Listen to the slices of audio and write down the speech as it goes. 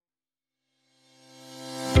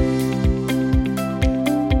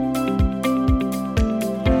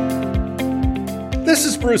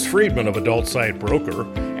Bruce Friedman of Adult Site Broker,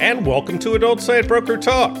 and welcome to Adult Site Broker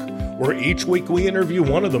Talk, where each week we interview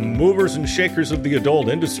one of the movers and shakers of the adult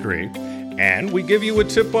industry, and we give you a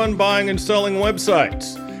tip on buying and selling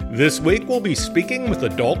websites. This week we'll be speaking with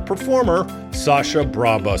adult performer Sasha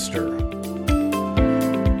Brabuster.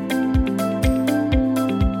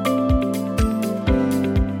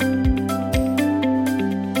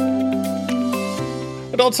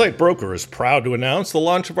 Adult Site Broker is proud to announce the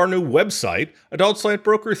launch of our new website, Adult Site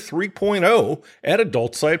Broker 3.0, at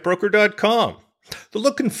adultsitebroker.com. The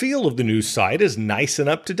look and feel of the new site is nice and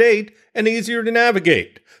up-to-date and easier to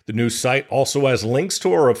navigate. The new site also has links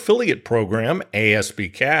to our affiliate program,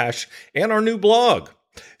 ASB Cash, and our new blog.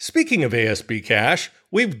 Speaking of ASB Cash,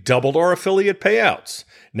 we've doubled our affiliate payouts.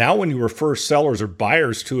 Now when you refer sellers or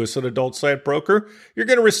buyers to us at Adult Site Broker, you're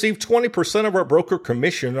going to receive 20% of our broker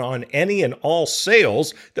commission on any and all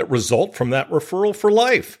sales that result from that referral for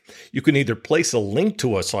life. You can either place a link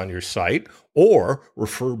to us on your site or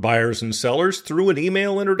refer buyers and sellers through an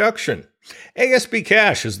email introduction. ASB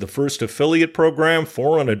Cash is the first affiliate program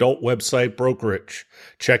for an adult website brokerage.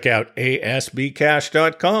 Check out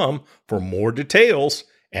asbcash.com for more details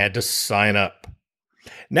and to sign up.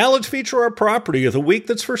 Now let's feature our property of the week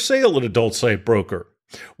that's for sale at Adult Site Broker.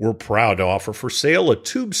 We're proud to offer for sale a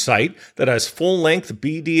tube site that has full-length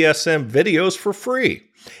BDSM videos for free,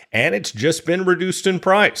 and it's just been reduced in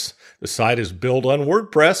price. The site is built on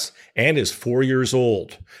WordPress and is 4 years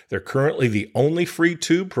old. They're currently the only free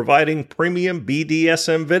tube providing premium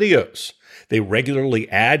BDSM videos. They regularly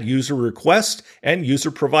add user requests and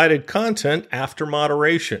user-provided content after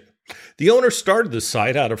moderation. The owner started the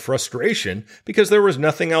site out of frustration because there was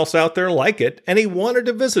nothing else out there like it, and he wanted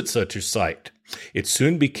to visit such a site. It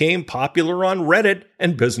soon became popular on Reddit,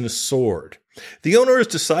 and business soared. The owner has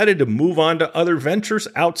decided to move on to other ventures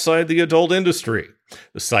outside the adult industry.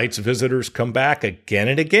 The site's visitors come back again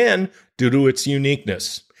and again due to its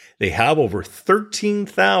uniqueness. They have over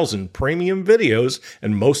 13,000 premium videos,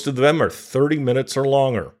 and most of them are 30 minutes or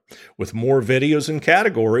longer. With more videos and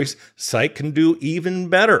categories, the site can do even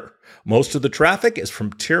better. Most of the traffic is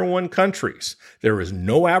from Tier 1 countries. There is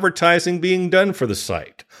no advertising being done for the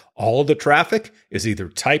site. All of the traffic is either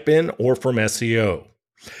type-in or from SEO.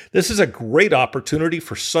 This is a great opportunity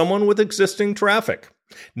for someone with existing traffic.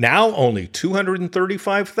 Now only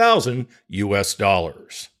 $235,000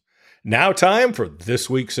 US. Now time for this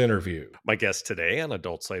week's interview. My guest today on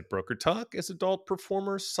Adult Site Broker Talk is adult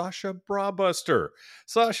performer Sasha Brabuster.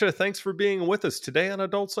 Sasha, thanks for being with us today on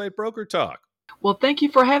Adult Site Broker Talk. Well, thank you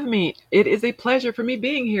for having me. It is a pleasure for me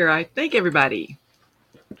being here. I thank everybody.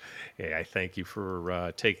 Hey, I thank you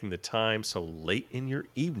for taking the time so late in your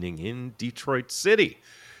evening in Detroit City.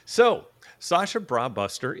 So, Sasha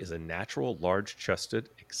Brabuster is a natural, large-chested,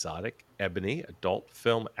 exotic, ebony adult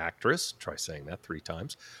film actress, try saying that 3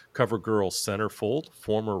 times, cover girl centerfold,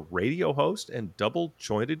 former radio host, and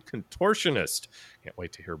double-jointed contortionist. Can't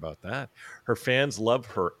wait to hear about that. Her fans love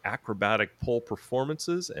her acrobatic pole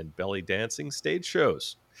performances and belly dancing stage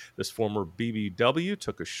shows. This former BBW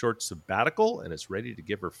took a short sabbatical and is ready to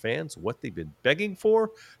give her fans what they've been begging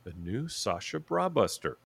for, the new Sasha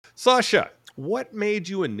Brabuster. Sasha, what made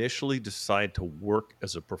you initially decide to work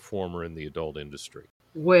as a performer in the adult industry?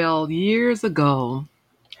 Well, years ago,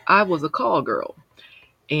 I was a call girl,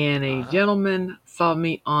 and a gentleman saw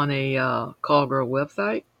me on a call girl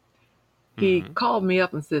website. He called me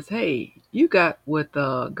up and says, "Hey, you got what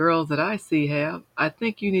the girls that I see have. I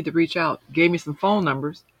think you need to reach out." Gave me some phone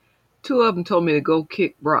numbers. 2 of them told me to go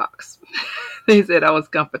kick rocks. They said I was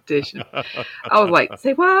competition. I was like,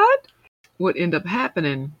 "Say what?" What ended up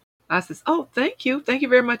happening, I says, "Oh, thank you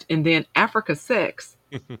very much." And then Africa Sex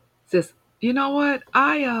says, "You know what?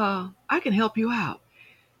 I can help you out."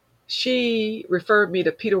 She referred me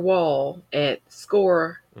to Peter Wall at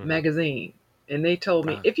Score magazine, and they told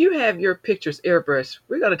me, "If you have your pictures airbrushed,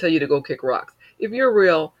 we're going to tell you to go kick rocks. If you're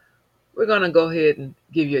real, we're going to go ahead and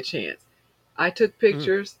give you a chance." I took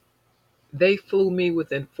pictures. They flew me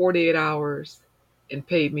within 48 hours and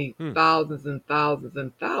paid me thousands and thousands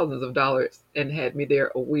and thousands of dollars and had me there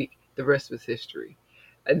a week. The rest was history.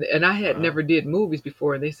 And I had never did movies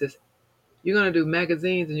before, and they says, "You're going to do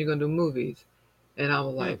magazines and you're going to do movies." And I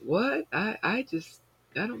was like, "What? I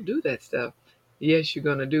don't do that stuff." "Yes, you're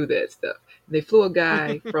going to do that stuff." And they flew a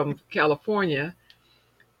guy from California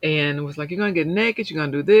and was like, "You're going to get naked, you're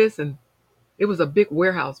going to do this." And it was a big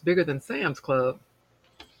warehouse, bigger than Sam's Club.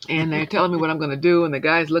 And they're telling me what I'm going to do. And the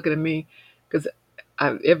guy's looking at me because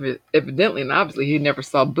evidently and obviously he never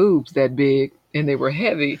saw boobs that big, and they were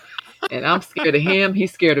heavy. And I'm scared of him.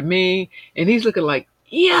 He's scared of me. And he's looking like,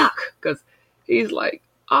 yuck, because he's like,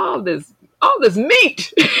 all this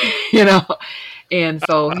meat, you know. And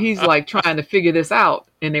so he's like trying to figure this out,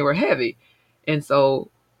 and they were heavy. And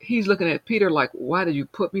so he's looking at Peter like, why did you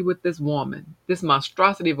put me with this woman, this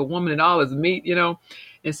monstrosity of a woman and all his meat, you know?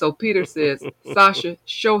 And so Peter says, Sasha,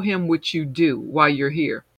 show him what you do while you're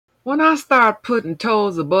here. When I start putting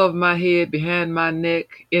toes above my head, behind my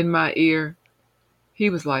neck, in my ear, he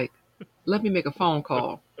was like, let me make a phone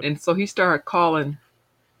call. And so he started calling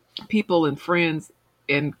people and friends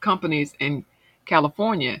and companies in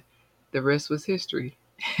California. The rest was history.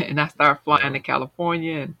 And I started flying to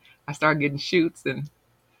California, and I started getting shoots, and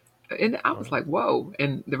I was like, whoa.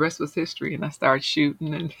 And the rest was history. And I started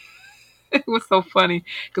shooting, and it was so funny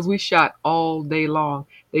because we shot all day long.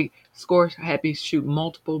 Score had me shoot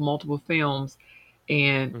multiple films,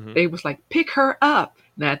 and they was like, pick her up.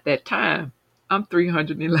 Now at that time, I'm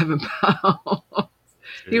 311 pounds.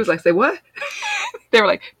 He was like, say what? They were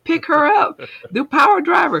like, pick her up, do Power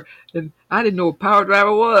Driver. And I didn't know what Power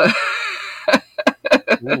Driver was.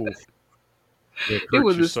 It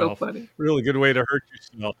was just so funny. Really good way to hurt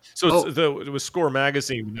yourself. So it was Score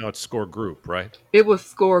Magazine, now it's Score Group, right? It was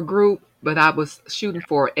Score Group, but I was shooting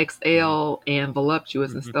for XL and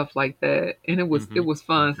Voluptuous and stuff like that. And it was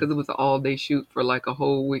fun because it was an all-day shoot for like a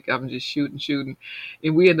whole week. I'm just shooting.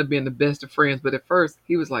 And we ended up being the best of friends. But at first,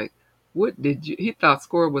 he was like, what did you... He thought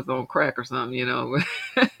Score was on crack or something, you know.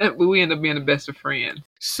 But we ended up being the best of friends.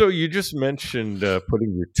 So you just mentioned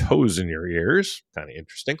putting your toes in your ears. Kind of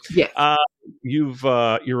interesting. Yes.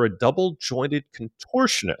 You're a double jointed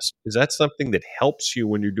contortionist. Is that something that helps you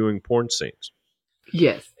when you're doing porn scenes?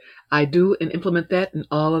 Yes, I do, and implement that in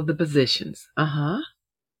all of the positions.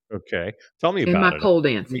 Okay, tell me about it. In my pole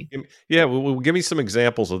dancing. Give me some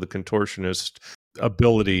examples of the contortionist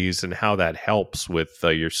abilities and how that helps with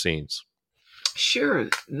your scenes. Sure,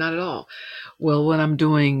 not at all. Well, when I'm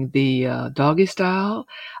doing the doggy style,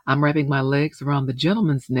 I'm wrapping my legs around the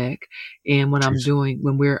gentleman's neck, and when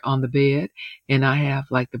we're on the bed, and I have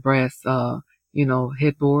like the brass,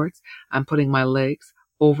 headboards, I'm putting my legs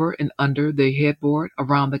over and under the headboard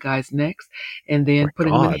around the guy's necks, and then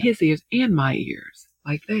putting them in his ears and my ears,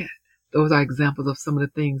 like that. Those are examples of some of the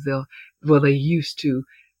things they used to,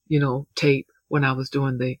 tape when I was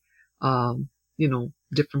doing the,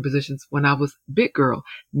 different positions when I was big girl.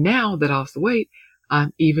 Now that I lost the weight,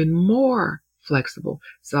 I'm even more flexible.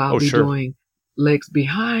 So I'll be doing legs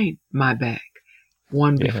behind my back,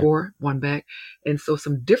 one before, one back. And so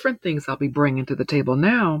some different things I'll be bringing to the table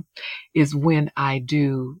now is when I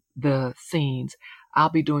do the scenes, I'll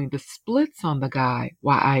be doing the splits on the guy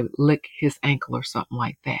while I lick his ankle or something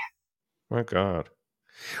like that. My God.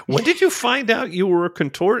 When did you find out you were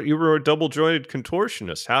a double jointed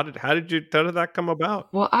contortionist? How did that come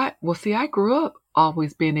about? Well, I grew up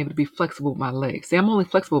always being able to be flexible with my legs. See, I'm only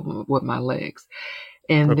flexible with my legs.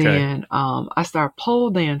 And then I started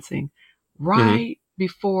pole dancing right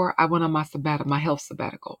before I went on my health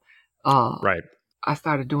sabbatical. Right. I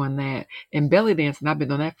started doing that. And belly dancing, I've been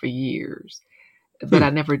doing that for years. But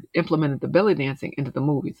I never implemented the belly dancing into the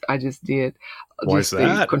movies. I just did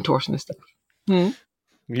the contortionist stuff.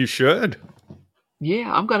 You should. Yeah,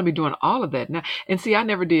 I'm going to be doing all of that now. And see, I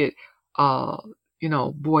never did,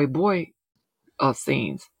 boy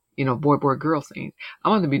scenes, boy girl scenes.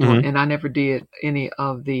 I'm going to be doing, and I never did any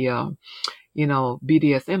of the,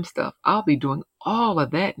 BDSM stuff. I'll be doing all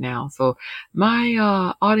of that now. So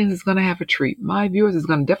my audience is going to have a treat. My viewers is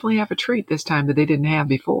going to definitely have a treat this time that they didn't have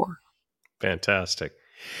before. Fantastic.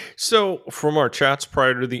 So, from our chats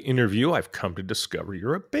prior to the interview, I've come to discover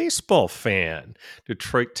you're a baseball fan.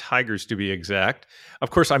 Detroit Tigers, to be exact.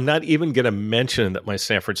 Of course, I'm not even going to mention that my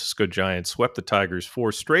San Francisco Giants swept the Tigers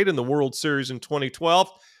 4 straight in the World Series in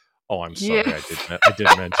 2012. Oh, I'm sorry. Yes. I did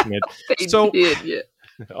mention it. They did, yeah.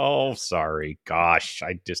 Oh, sorry. Gosh,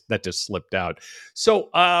 that just slipped out.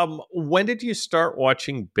 So, when did you start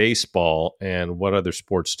watching baseball, and what other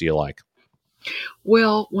sports do you like?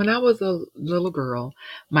 Well, when I was a little girl,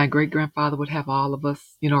 my great-grandfather would have all of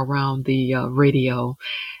us, around the radio,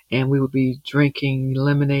 and we would be drinking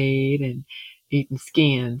lemonade and eating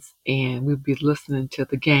skins, and we would be listening to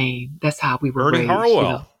the game. That's how we were raised. Ernie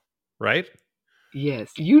Harwell, right?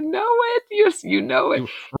 Yes, you know it. Yes, you know it.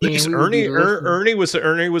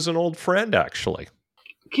 Ernie was an old friend, actually.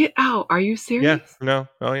 Get out! Are you serious? Yeah. No.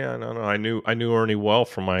 Oh, yeah. No. I knew Ernie well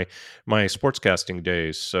from my sportscasting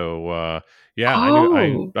days. So,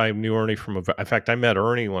 I knew Ernie from. In fact, I met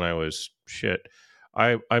Ernie when I was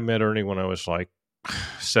I met Ernie when I was like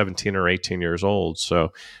 17 or 18 years old.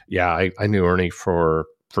 So, yeah, I knew Ernie for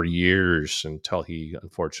years until he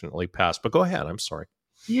unfortunately passed. But go ahead. I'm sorry.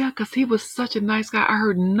 Yeah, because he was such a nice guy. I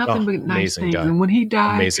heard nothing but nice things. Guy. And when he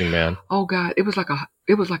died, amazing man. Oh God, it was like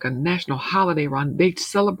it was like a national holiday around. They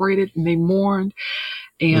celebrated and they mourned.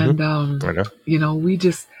 And, I know. we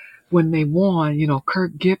just, when they won,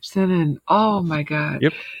 Kirk Gibson and oh my God,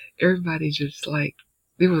 Yep. everybody just like,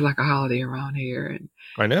 it was like a holiday around here. And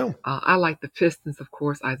I know. I like the Pistons, of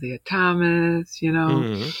course, Isaiah Thomas,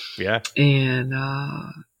 Yeah. and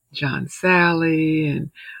John Sally.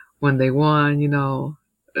 And when they won,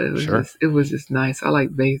 Sure. it was just nice. I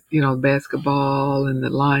like basketball and the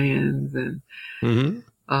Lions. And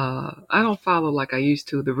I don't follow like I used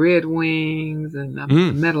to the Red Wings, and I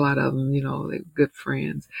met a lot of them. They're good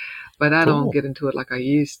friends, but I don't Cool. get into it like I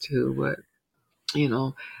used to. But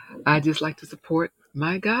I just like to support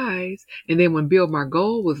my guys. And then when Bill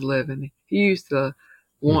Margol was living, he used to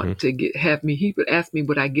want to have me. He would ask me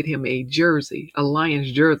would I get him a jersey, a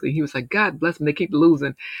Lions jersey. He was like, God bless him, they keep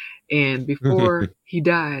losing. And before he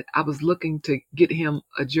died, I was looking to get him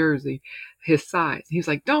a jersey, his size. He was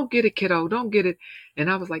like, don't get it, kiddo, don't get it. And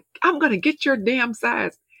I was like, I'm going to get your damn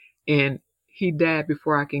size. And he died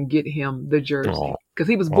before I can get him the jersey. Because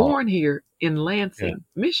he was born here in Lansing,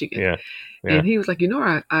 Michigan. Yeah. And he was like,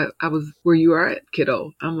 I was where you are at,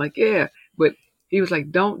 kiddo. I'm like, yeah. But he was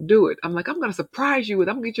like, don't do it. I'm like, I'm going to surprise you with,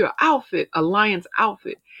 I'm going to get you an outfit, a Lions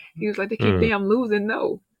outfit. He was like, they keep damn losing.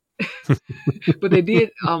 No. But they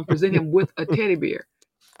did present him with a teddy bear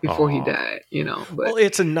before he died, But well,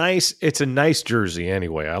 it's a nice jersey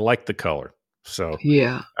anyway. I like the color. So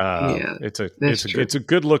it's a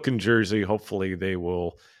good looking jersey. Hopefully they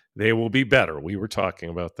will be better. We were talking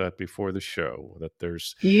about that before the show, that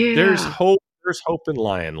there's hope in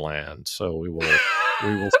Lion Land. So we will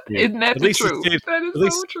see. Isn't that at least truth? At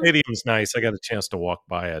least the stadium's nice. I got a chance to walk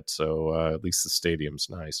by it, so at least the stadium's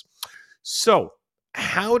nice. So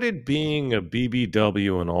how did being a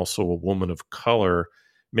BBW and also a woman of color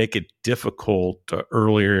make it difficult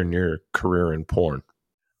earlier in your career in porn?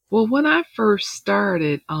 Well, when I first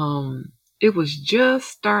started, it was just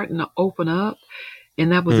starting to open up,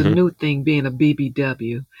 and that was a new thing, being a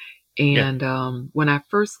BBW. And when I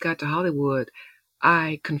first got to Hollywood,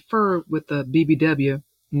 I conferred with a BBW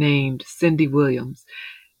named Cindy Williams,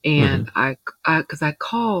 and because I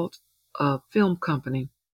called a film company,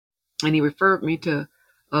 and he referred me to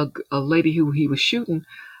a lady who he was shooting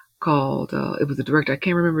called, it was a director, I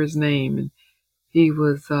can't remember his name, and he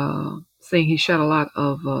was saying he shot a lot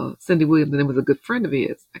of Cindy Williams, and it was a good friend of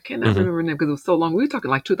his. I cannot remember her name because it was so long. We were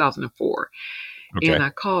talking like 2004. Okay. And I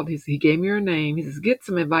called, he gave me her name. He says, get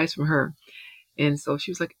some advice from her. And so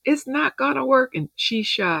she was like, it's not going to work. And she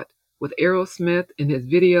shot with Aerosmith in his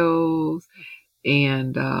videos.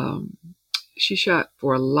 And she shot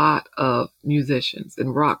for a lot of musicians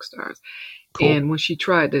and rock stars. Cool. And when she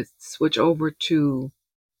tried to switch over to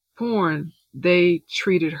porn, they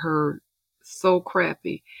treated her so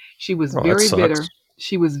crappy. She was very bitter.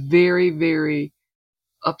 She was very, very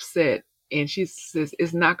upset. And she says,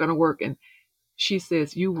 it's not going to work. And she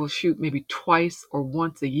says, you will shoot maybe twice or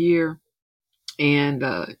once a year. And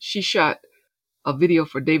she shot a video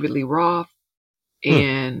for David Lee Roth.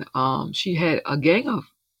 And she had a gang of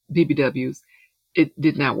BBWs. It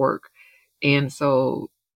did not work. And so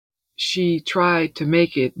she tried to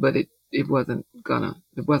make it, but it wasn't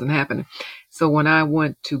happening. So when I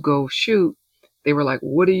went to go shoot, they were like,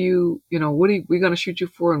 what are we going to shoot you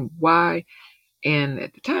for, and why? And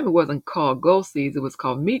at the time, it wasn't called Go Seeds, it was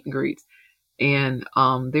called Meet and Greets. And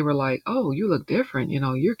they were like, oh, you look different.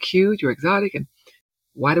 You're cute, you're exotic, and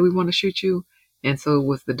why do we want to shoot you? And so it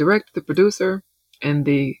was the director, the producer, and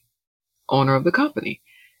the owner of the company.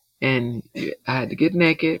 And I had to get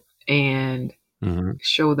naked and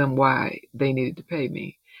show them why they needed to pay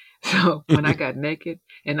me. So when I got naked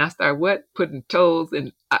and I started putting toes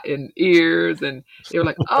in ears, and they were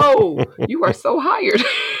like, oh, you are so hired,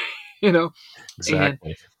 Exactly. And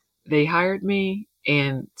they hired me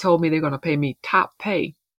and told me they're going to pay me top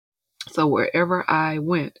pay. So wherever I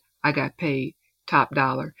went, I got paid top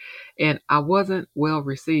dollar. And I wasn't well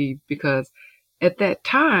received because at that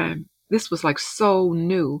time, this was like so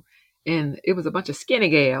new, and it was a bunch of skinny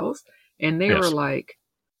gals, and they were like,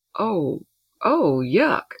 oh,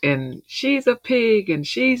 yuck. And she's a pig, and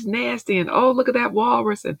she's nasty, and oh, look at that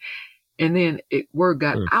walrus. And then word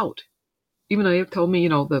got out. Even though they told me,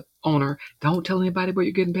 the owner, don't tell anybody what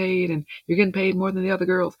you're getting paid, and you're getting paid more than the other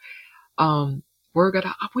girls. Word got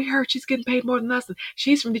out, we heard she's getting paid more than us, and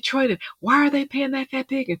she's from Detroit, and why are they paying that fat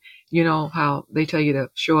pig? And you know how they tell you to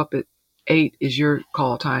show up at 8 is your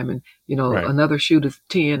call time, and another shoot is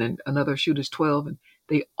 10, and another shoot is 12, and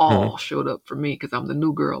they all showed up for me because I'm the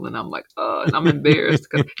new girl, and I'm like, and I'm embarrassed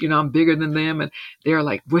because I'm bigger than them, and they're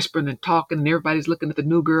like whispering and talking, and everybody's looking at the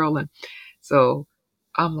new girl. And so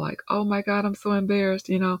I'm like, oh my God, I'm so embarrassed,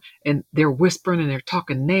 and they're whispering and they're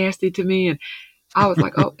talking nasty to me. And I was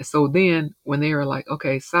like, oh, so then when they were like,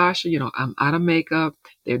 okay, Sasha, I'm out of makeup.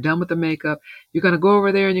 They're done with the makeup. You're going to go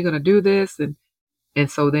over there and you're going to do this.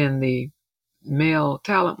 And so then the male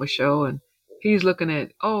talent would show and he's looking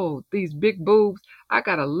at, oh, these big boobs. I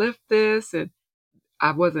got to lift this. And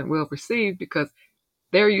I wasn't well received because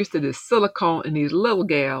they're used to this silicone and these little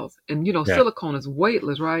gals. And, Yeah. silicone is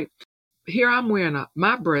weightless, right? Here I'm wearing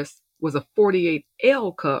my breast was a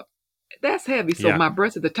 48L cup. That's heavy. So Yeah. my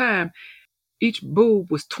breast at the time, each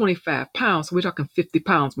boob was 25 pounds. So we're talking 50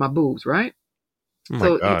 pounds, my boobs, right? Oh my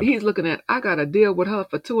So God. he's looking at, I got to deal with her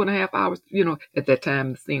for 2.5 hours. At that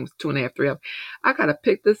time, it seems 2.5, 3 hours. I got to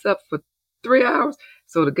pick this up for 3 hours.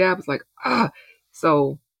 So the guy was like, ah.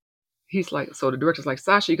 So he's like, so the director's like,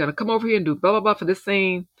 Sasha, you're going to come over here and do blah, blah, blah for this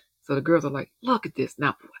scene. So the girls are like, look at this.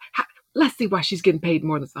 Now, let's see why she's getting paid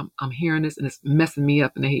more than this. I'm hearing this and it's messing me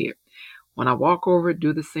up in the head. When I walk over,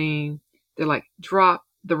 do the scene, they're like, drop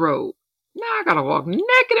the robe. Now I got to walk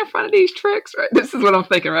naked in front of these tricks, right? This is what I'm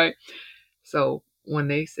thinking, right? So when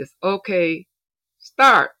they says, okay,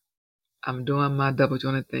 start, I'm doing my double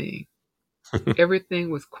jointed thing. Everything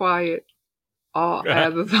was quiet. All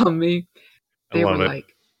eyes was on me. I They were love it.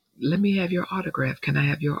 like, let me have your autograph. Can I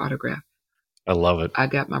have your autograph? I love it. I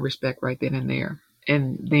got my respect right then and there.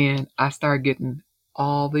 And then I started getting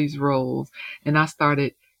all these roles and I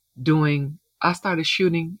started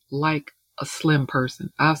shooting like a slim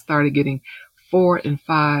person. I started getting 4 and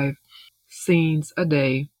 5 scenes a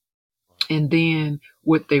day. And then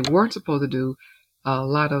what they weren't supposed to do, a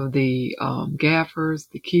lot of the gaffers,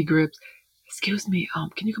 the key grips, excuse me,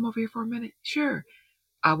 can you come over here for a minute? Sure.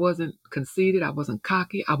 I wasn't conceited. I wasn't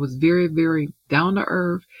cocky. I was very, very down to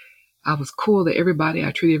earth. I was cool to everybody.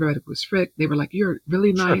 I treated everybody with respect. They were like, "You're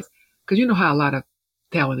really Sure. nice," because you know how a lot of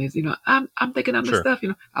talent is. I'm thinking I'm the Sure. stuff.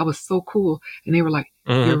 I was so cool, and they were like,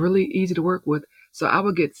 "You're Hmm. really easy to work with." So I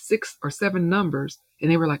would get 6 or 7 numbers, and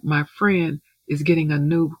they were like, "My friend is getting a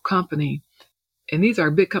new company," and these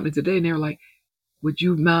are big companies today, and they were like, "Would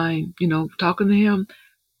you mind, talking to him?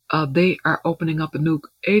 They are opening up a new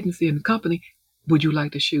agency and company. Would you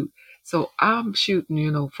like to shoot?" So I'm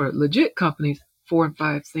shooting, for legit companies, 4 and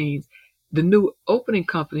 5 scenes. The new opening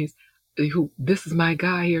companies, who this is my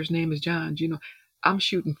guy here, his name is John. I'm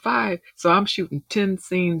shooting 5, so I'm shooting 10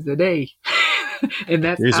 scenes a day. And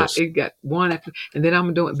that's how Jesus. it got one after, and then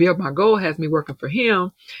I'm doing Bill Margot has me working for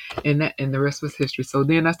him, and the rest was history. So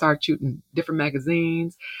then I started shooting different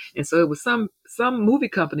magazines, and so it was some movie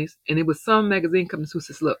companies, and it was some magazine companies who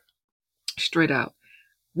says, look, straight out,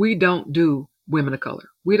 we don't do women of color.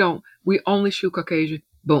 We only shoot Caucasian.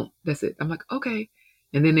 Boom, that's it. I'm like, okay.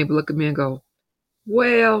 And then they would look at me and go,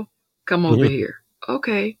 well, come over Mhm. here.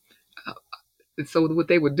 Okay. Uh, and so what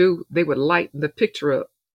they would do, they would lighten the picture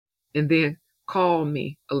up and then call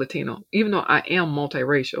me a Latino, even though I am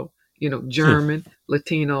multiracial, Hmm. German,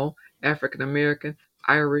 Latino, African American,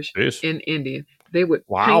 Irish, Jeez. and Indian. They would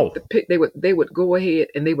paint Wow. the pic. They would go ahead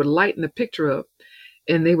and they would lighten the picture up,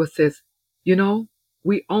 and they would says, you know,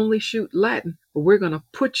 we only shoot Latin, but we're gonna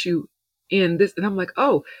put you in this. And I'm like,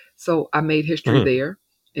 oh, so I made history Mhm. there,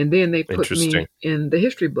 and then they put Interesting. me in the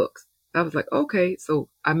history books. I was like, okay, so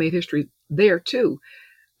I made history there too,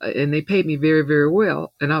 and they paid me very, very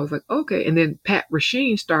well. And I was like, okay. And then Pat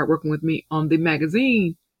Rasheen started working with me on the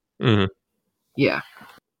magazine. Mhm. Yeah,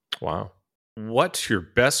 Wow. What's your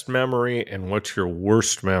best memory and what's your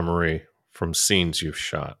worst memory from scenes you've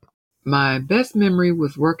shot? my best memory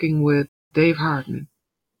was working with Dave Hardman.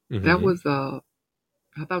 That Hmm. was I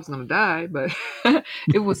thought I was gonna die, but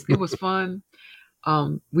it was fun.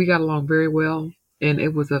 We got along very well, and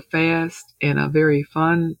it was a fast and a very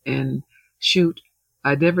fun and shoot.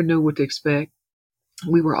 I never knew what to expect.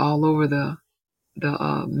 We were all over the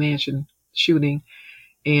mansion shooting,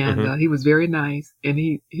 and Hmm. he was very nice. And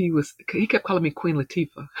he kept calling me Queen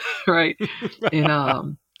Latifah, right? And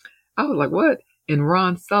I was like, what? And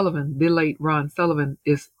Ron Sullivan, the late Ron Sullivan,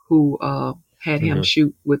 is who had him Hmm.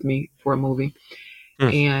 shoot with me for a movie,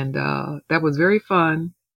 and that was very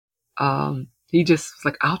fun. He just was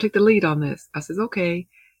like, I'll take the lead on this. I says, okay.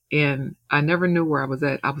 And I never knew where I was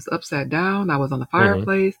at. I was upside down. I was on the Hmm.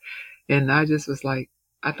 fireplace. And I just was like,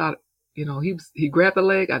 I thought, he grabbed the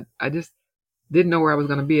leg. I just didn't know where I was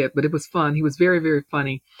going to be at, but it was fun. He was very, very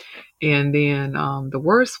funny. And then the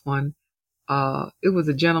worst one, it was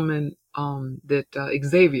a gentleman that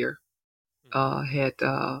Xavier had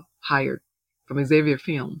hired from Xavier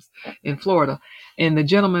Films in Florida. And the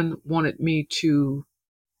gentleman wanted me to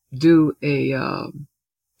do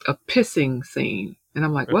a pissing scene, and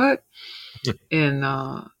I'm like, what? And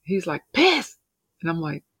he's like, piss, and I'm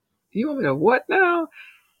like, you want me to what now?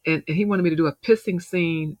 And he wanted me to do a pissing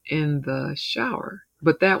scene in the shower,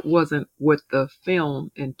 but that wasn't what the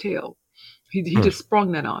film entailed. He Hmm. just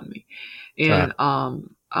sprung that on me, Ah. and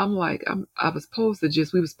I'm like I was supposed to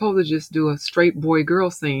just we were supposed to just do a straight boy girl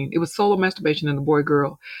scene. It was solo masturbation in the boy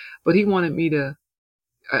girl, but he wanted me to.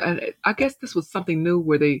 I guess this was something new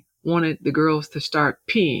where they wanted the girls to start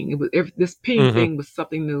peeing. It was this peeing Hmm. thing was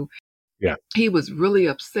something new. Yeah. He was really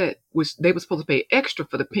upset, which they were supposed to pay extra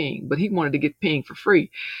for the peeing, but he wanted to get peeing for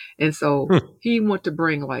free, and so Hmm. he wanted to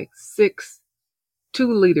bring like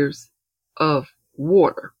 2 liters of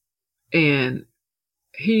water, and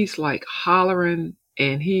he's like hollering,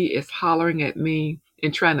 and he is hollering at me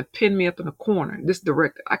and trying to pin me up in a corner. This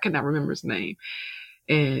director, I cannot remember his name,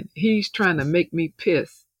 and he's trying to make me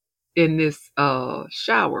piss in this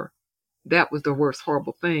shower. That was the worst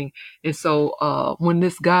horrible thing. And so when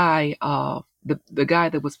this guy, the guy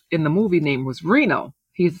that was in the movie name was Reno.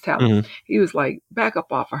 He's Italian. Hmm. He was like, back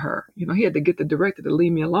up off of her. You know, he had to get the director to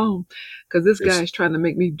leave me alone because this Jeez. guy's trying to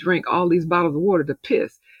make me drink all these bottles of water to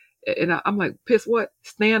piss. And I'm like, piss what?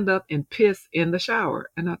 Stand up and piss in the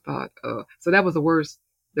shower. And I thought, so that was the worst,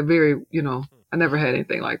 I never had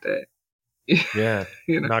anything like that. Yeah.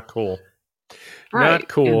 you know, Not cool. Not right. And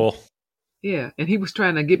cool. yeah, and he was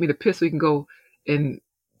trying to get me to piss so he can go and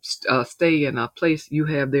stay in a place you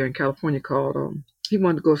have there in California called. He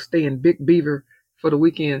wanted to go stay in Big Beaver for the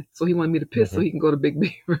weekend, so he wanted me to piss so Hmm. he can go to Big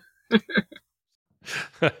Beaver.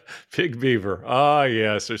 Big Beaver. Ah,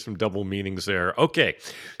 yes. There's some double meanings there. Okay,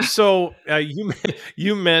 so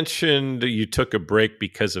you mentioned you took a break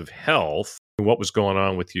because of health. What was going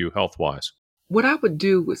on with you health wise? What I would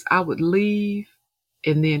do was I would leave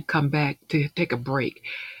and then come back to take a break.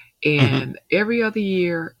 Hmm. And every other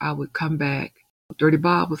year I would come back. Dirty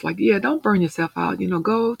Bob was like, yeah, don't burn yourself out.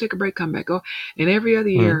 Go take a break, come back, go. And every other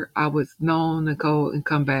Hmm. year I was known to go and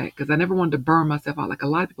come back because I never wanted to burn myself out. Like a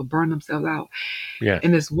lot of people burn themselves out. Yeah.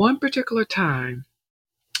 And this one particular time,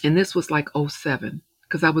 and this was like '07,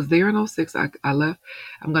 because I was there in '06. I left.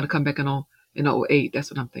 I'm going to come back in '08.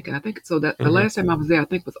 That's what I'm thinking. I think so that the Hmm. last time I was there, I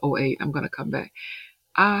think was '08. I'm going to come back.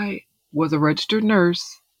 I was a registered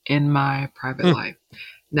nurse in my private Hmm. life.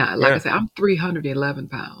 Now, like I Yeah. said, I'm 311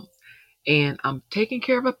 pounds and I'm taking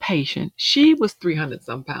care of a patient. She was 300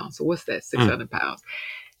 some pounds. So what's that? Hmm. 600 pounds.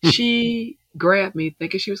 Hmm. She grabbed me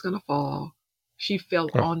thinking she was going to fall. She fell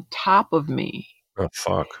Oh, on top of me. oh,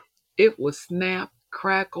 fuck. It was snap,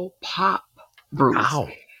 crackle, pop, Bruce. Ow.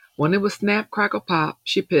 When it was snap, crackle, pop,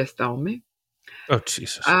 she pissed on me. Oh,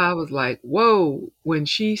 Jesus. I was like, whoa. When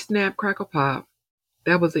she snapped, crackle, pop,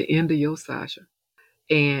 that was the end of your Sasha.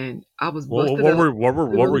 And I was Well, busted up a what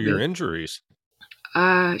were little your bit. injuries?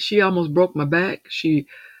 She almost broke my back. She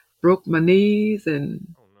broke my knees,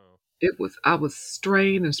 and Oh no. I was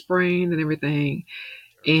strained and sprained and everything.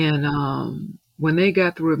 Terrible. And when they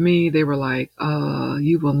got through with me, they were like,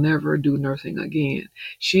 you will never do nursing again.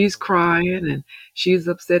 She's Oh my God. crying and she's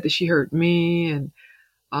upset that she hurt me. And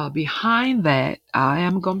behind that, I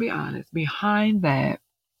am gonna be honest, behind that,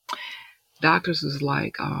 doctors was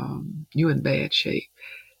like, you in bad shape.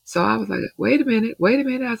 So I was like, wait a minute.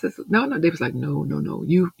 I said, no, no. They was like, no, no, no.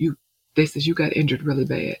 They says you got injured really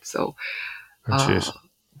bad. So Oh, uh, jeez.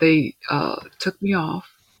 they took me off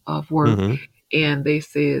of work, Hmm. and they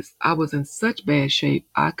says I was in such bad shape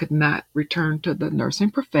I could not return to the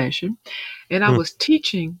nursing profession, and I Hmm. was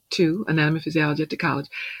teaching too anatomy and physiology at the college.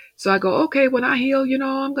 So I go, okay, when I heal,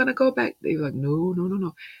 I'm gonna go back. They were like, no, no, no,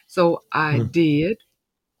 no. So I Hmm. did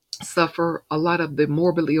suffer a lot of the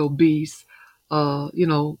morbidly obese, you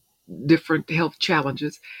know, different health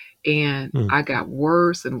challenges. And Hmm. I got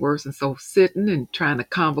worse and worse. And so sitting and trying to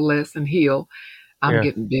convalesce and heal, I'm Yeah.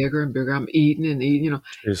 getting bigger and bigger. I'm eating and eating,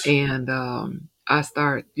 Jeez. and I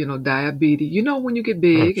start, diabetes. When you get Oh,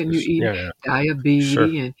 big and you jeez. eat Yeah. Yeah. Sure.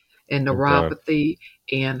 diabetes and Oh God. neuropathy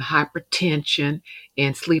and hypertension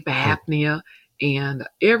and sleep Hmm. apnea and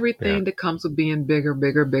Yeah. everything that comes with being bigger,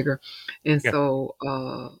 bigger, bigger. And Yeah. so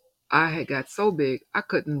I had got so big I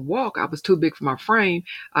couldn't walk. I was too big for my frame.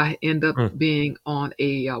 I ended up Hmm. being on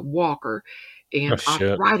a walker, Oh and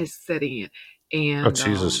shit. arthritis set in, Oh and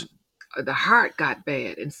Jesus. the heart got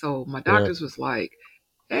bad. And so my Yeah. doctors was like,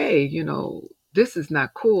 hey, this is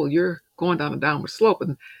not cool. You're going down a downward slope.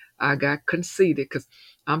 And I got conceited because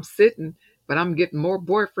I'm sitting, but I'm getting more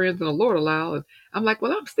boyfriends than the Lord allowed. And I'm like,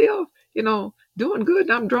 well, I'm still, doing good.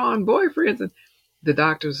 And I'm drawing boyfriends. And the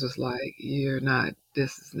doctors was like,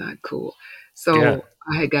 this is not cool. Yeah. So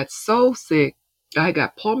I had got so sick. I had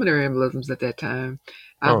got pulmonary embolisms at that time.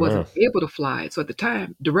 I Oh no. wasn't able to fly. So at the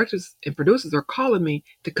time, directors and producers are calling me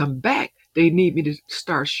to come back. They need me to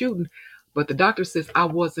start shooting. But the doctor says I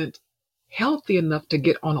wasn't healthy enough to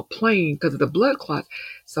get on a plane because of the blood clots.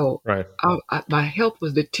 So Right. my health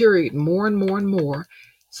was deteriorating more and more and more.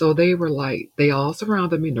 So they were like, they all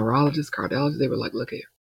surrounded me, neurologists, cardiologists. They were like, look here,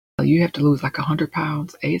 you have to lose like 100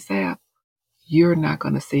 pounds ASAP. You're not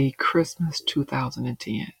going to see Christmas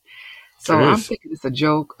 2010. So I'm Jeez. thinking it's a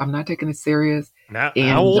joke. I'm not taking it serious. Now, how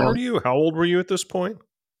And old were you? How old were you at this point?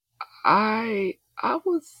 I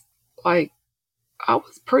was like, I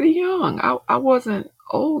was pretty young. I wasn't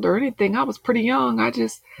old or anything. I was pretty young. I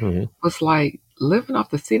just Mm-hmm. was like living off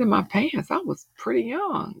the seat of my pants. I was pretty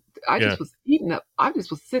young. I Yeah. just was eating up. I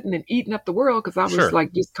just was sitting and eating up the world because I was Sure.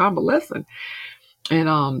 like just convalescent.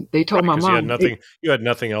 And they told my Because you had mom, nothing. You had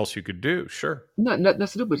nothing else you could do. Sure. nothing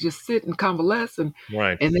else to do but just sit and convalesce.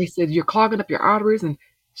 Right. And they said, you're clogging up your arteries and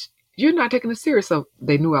you're not taking it serious. So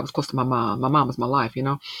they knew I was close to my mom. My mom was my life, you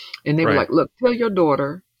know? And they were Right. like, look, tell your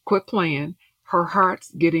daughter, quit playing. Her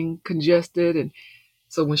heart's getting congested. And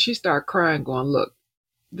so when she started crying, going, look,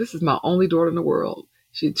 this is my only daughter in the world.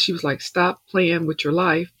 She was like, stop playing with your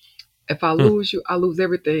life. If I lose you, I lose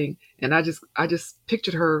everything. And I just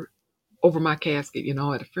pictured her over my casket, you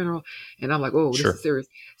know, at a funeral. And I'm like, oh, this Sure. is serious.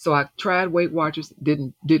 So I tried Weight Watchers,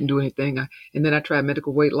 didn't do anything. And then I tried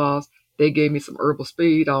medical weight loss. They gave me some herbal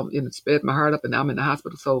speed, and it sped my heart up, and I'm in the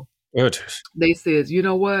hospital. So Oh, jeez. they says, you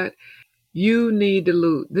know what? You need to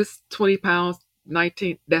lose this 20 pounds,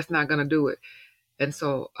 19. That's not gonna do it. And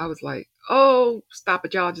so I was like, oh, stop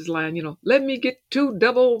it, y'all just lying. You know, let me get 2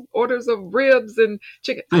 double orders of ribs and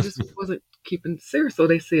chicken. I just wasn't keeping it serious. So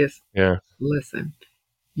they says, Yeah. listen,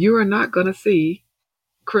 you are not gonna see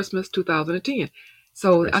Christmas 2010.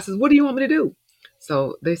 So I says, what do you want me to do?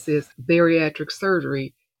 So they says bariatric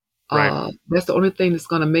surgery. Right. That's the only thing that's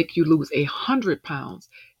gonna make you lose 100 pounds.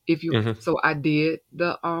 If you Mm-hmm. So I did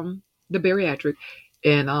the bariatric,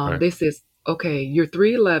 and Right. they says, okay, you're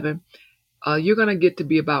 3'11". You're gonna get to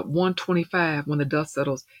be about 125 when the dust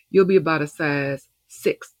settles. You'll be about a size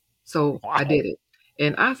 6. So I Wow. did it.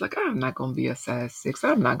 And I was like, I'm not gonna be a size 6.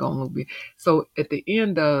 I'm not gonna be. So at the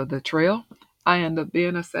end of the trail, I end up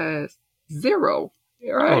being a size 0.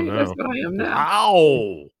 Oh Right? That's no. what I am now.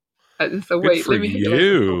 Wow. So Good wait, for let me hit the last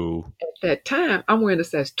one. So you. at that time, I'm wearing a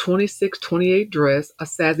size 26, 28 dress, a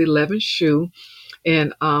size 11 shoe,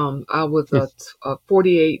 and I was a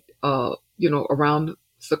 48, around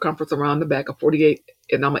circumference around the back of 48,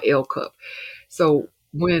 and I'm an L cup. So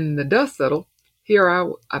when the dust settled,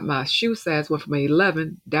 here my shoe size went from an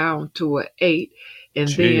 11 down to an 8, and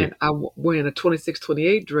Gee. then wearing a 26,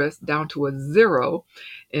 28 dress down to a 0,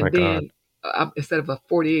 My and God. then instead of a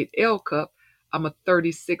 48 L cup, I'm a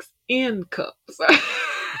 36 N cup. So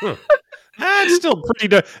Huh. That's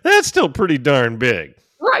still pretty darn big.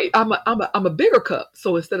 right. I'm a bigger cup.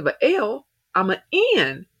 So instead of an L, I'm an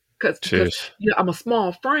N because Jeez. I'm a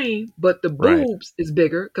small frame, but the Right. boobs is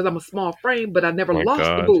bigger because I'm a small frame, but I never My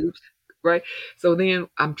lost the God. boobs. Right. So then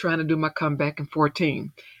I'm trying to do my comeback in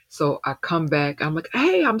 14. So I come back, I'm like,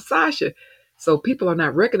 hey, I'm Sasha. So people are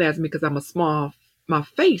not recognizing me because my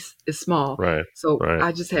face is small. Right. So Right.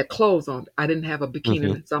 I just had clothes on. I didn't have a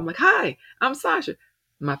Mm-hmm. bikini. So I'm like, hi, I'm Sasha.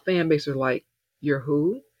 My fan base are like, you're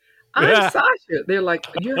who? I'm Yeah. Sasha. They're like,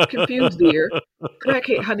 you're confused, dear. Crack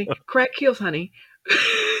hit, honey. Crack kills, honey.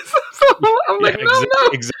 So I'm Yeah. like, no,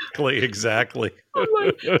 no. Exactly. I'm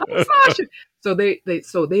like, I'm Sasha. So they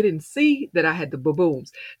didn't see that I had the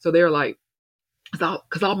baboons. So they're like,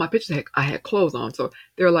 because all my pictures I had clothes on. So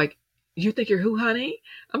they're like, you think you're who, honey?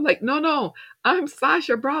 I'm like, no, no. I'm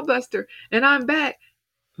Sasha Brawbuster, and I'm back.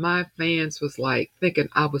 My fans was like thinking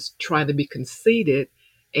I was trying to be conceited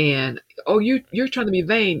and oh you're trying to be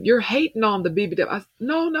vain. You're hating on the BBW.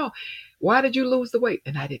 No, no. Why did you lose the weight?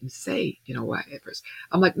 And I didn't say, why at first.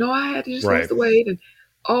 I'm like, no, I had to just lose Right. the weight and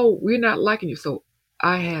oh, we're not liking you. So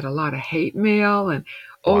I had a lot of hate mail and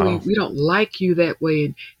oh, Wow. we don't like you that way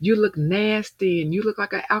and you look nasty and you look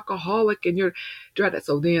like an alcoholic and you're dry that.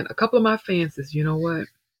 So then a couple of my fans says, you know what?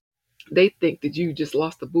 They think that you just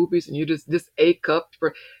lost the boobies and you just this A cup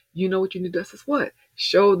for you know what you need to do? I says, what?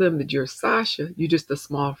 Show them that you're Sasha. You're just a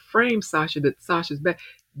small frame Sasha, that Sasha's back.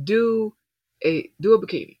 Do do a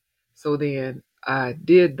bikini. So then I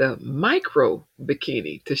did the micro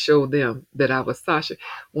bikini to show them that I was Sasha.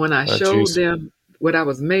 When I Oh, showed jeez. them what I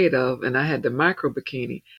was made of and I had the micro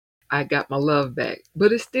bikini, I got my love back.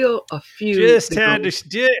 But it's still a few Just that had go, to,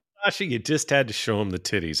 Sasha, you just had to show him the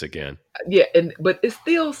titties again. yeah, but it's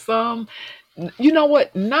still some, you know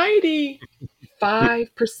what, 95%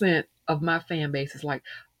 of my fan base is like,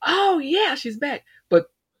 oh yeah, she's back.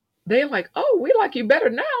 But they're like, "Oh, we like you better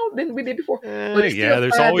now than we did before." But it's still Yeah,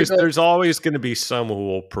 5 to go. there's always going to be some who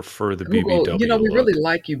will prefer the Who go, BBW we really look.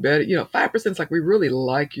 like you better. 5% is like, we really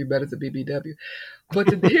like you better as a BBW. But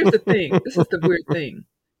here's the thing. This is the weird thing.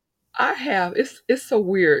 It's so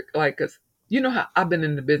weird. Like, 'cause you know how I've been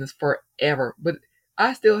in the business forever, but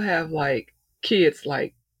I still have like kids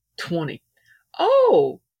like 20.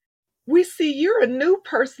 Oh, we see you're a new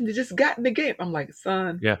person that just got in the game. I'm like,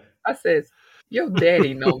 son, Yeah. I says, your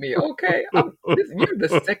daddy know me, okay? You're the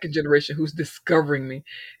second generation who's discovering me.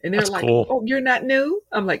 And they're That's like, cool. oh, you're not new?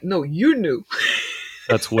 I'm like, no, you're new.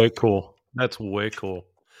 That's way cool. That's way cool.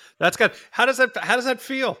 That's good. How does that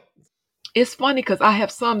feel? It's funny because I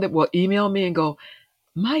have some that will email me and go,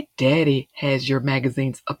 my daddy has your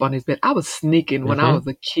magazines up on his bed. I was sneaking when I Mm-hmm. was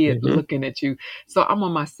a kid Mm-hmm. looking at you. So I'm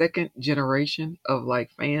on my second generation of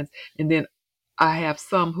like fans. And then I have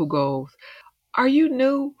some who goes, are you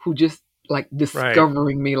new? Who just like Right.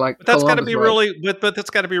 discovering me like But that's got to Columbus, be right? really, but that's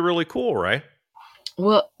got to be really cool, right?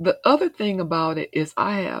 Well, the other thing about it is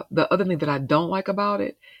the other thing that I don't like about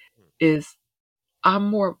it is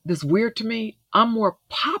this weird to me, I'm more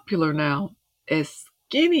popular now as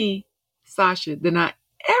skinny Sasha than I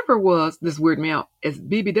ever was, this weird me out, as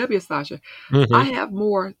BBW Sasha. I Mm-hmm. have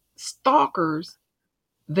more stalkers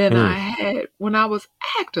than I had when I was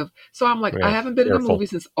active. So I'm like, I Yeah. haven't been in a Careful. movie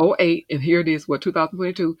since '08, and here it is,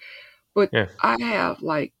 2022. But Yeah. I have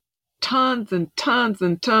like tons and tons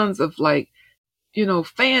and tons of like,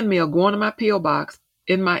 fan mail going to my P.O. box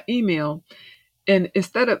in my email. And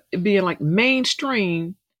instead of it being like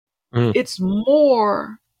mainstream, Mm. it's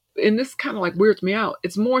more, and this kind of like weirds me out,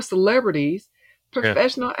 it's more celebrities, Yeah.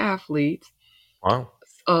 professional athletes, Wow.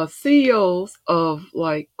 CEOs of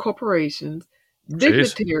like corporations, Jeez.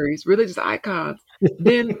 dignitaries, religious icons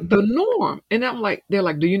than the norm. And I'm like, they're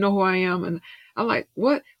like, do you know who I am? And I'm like,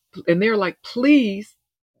 what? And they're like, please,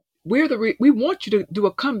 we want you to do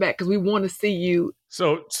a comeback because we want to see you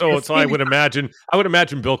So as it's I skinny. would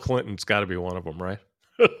imagine Bill Clinton's got to be one of them, right?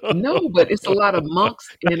 No, but it's a lot of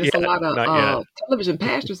monks and Not it's a yet. lot of Not yet. television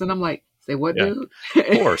pastors, and I'm like, say what, Yeah. dude? Of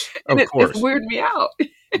course. And Of it's course. weirded me out.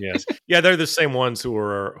 Yes. Yeah, they're the same ones who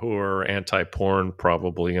are anti-porn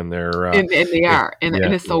probably in their And they are, and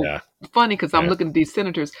yeah, it's so yeah, funny because I'm yeah. looking at these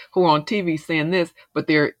senators who are on TV saying this, but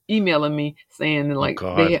they're emailing me saying Oh like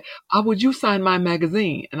God. would you sign my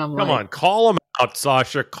magazine? And I'm Come like, on, call them out,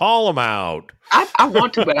 Sasha. Call them out. I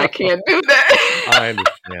want to, but I can't do I that.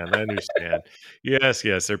 understand. I understand. Yes,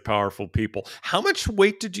 yes, they're powerful people. How much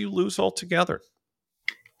weight did you lose altogether?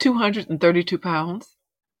 232 pounds.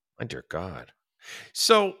 My dear God.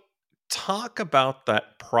 So talk about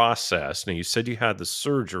that process. Now you said you had the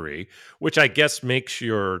surgery, which I guess makes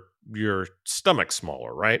your stomach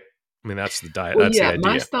smaller, right? I mean, that's the diet. Well, That's the yeah,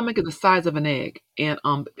 my idea. stomach is the size of an egg, and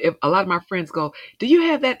if a lot of my friends go, "Do you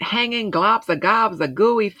have that hanging glops, a gobs, a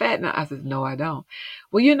gooey fat?" And I says, "No, I don't."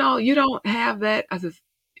 Well, you don't have that. I says,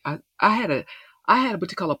 I had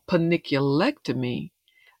what you call a paniculectomy,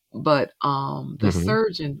 but the Hmm.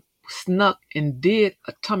 surgeon snuck and did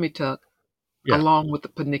a tummy tuck Yeah, along with the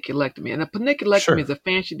paniculectomy. And a paniculectomy sure. is a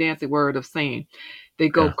fancy dancy word of saying they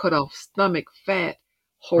go Yeah, cut off stomach fat right,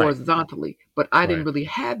 horizontally. But I didn't right. really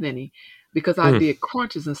have any because I Mm, did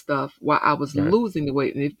crunches and stuff while I was right. losing the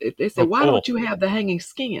weight. And if they said, Oh, why don't cool. you have the hanging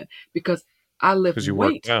skin? Because I lift Because you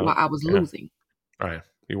worked weights while out. I was Yeah, losing. right.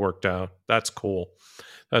 You worked out. That's cool.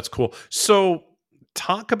 That's cool. So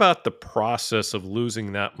talk about the process of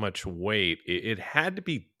losing that much weight. It had to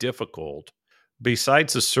be difficult.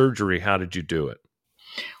 Besides the surgery, how did you do it?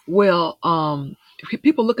 Well,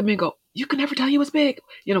 people look at me and go, "You can never tell you was big."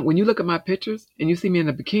 When you look at my pictures and you see me in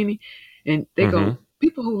a bikini, and they Hmm. go,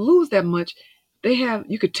 people who lose that much,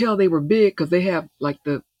 you could tell they were big because they have like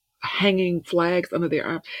the hanging flags under their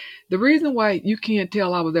arm. The reason why you can't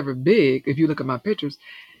tell I was ever big, if you look at my pictures,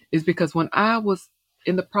 is because when I was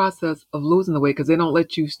in the process of losing the weight, because they don't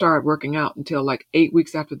let you start working out until like 8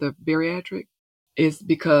 weeks after the bariatric, is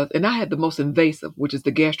because, and I had the most invasive, which is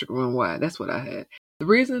the gastric room wide. That's what I had. The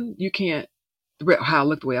reason you can't, how I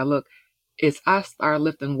look the way I look, is I started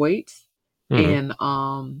lifting weights, Hmm. and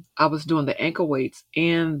I was doing the ankle weights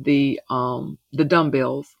and the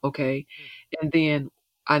dumbbells, okay, and then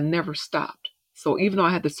I never stopped. So even though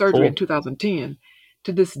I had the surgery in Cool. 2010,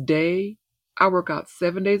 to this day, I work out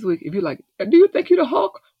 7 days a week. If you're like, do you think you're the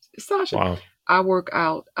Hulk, Sasha? Wow. I work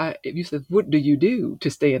out. If you said, what do you do to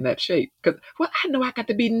stay in that shape? Because, well, I know I got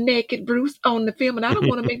to be naked, Bruce, on the film, and I don't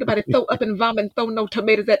want to make nobody throw up and vomit and throw no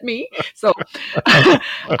tomatoes at me. So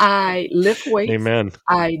I lift weights. Amen.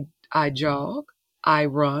 I jog. I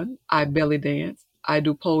run. I belly dance. I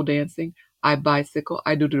do pole dancing. I bicycle.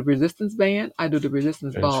 I do the resistance band. I do the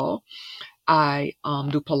resistance Yes. ball. I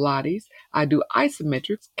do Pilates. I do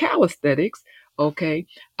isometrics, calisthenics. Okay.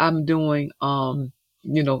 I'm doing,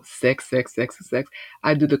 sex.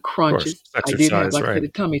 I do the Of course. crunches. I did have, Exercise, like I said, right. a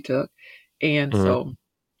tummy tuck. And Hmm. so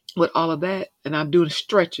with all of that, and I'm doing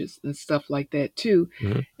stretches and stuff like that too.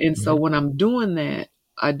 Hmm. And so Hmm. when I'm doing that,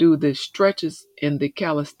 I do the stretches and the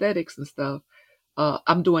calisthenics and stuff.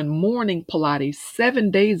 I'm doing morning Pilates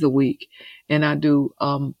 7 days a week, and I do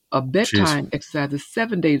a Jeez. bedtime exercises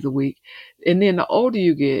 7 days a week. And then the older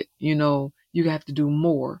you get, you have to do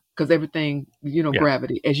more because everything, Yeah.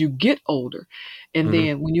 gravity as you get older. And Hmm.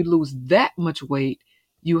 then when you lose that much weight,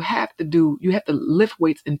 you have to lift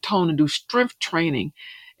weights and tone and do strength training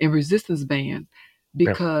and resistance band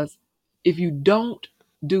Yeah. because if you don't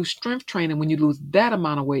do strength training when you lose that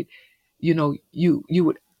amount of weight, you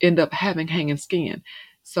would end up having hanging skin.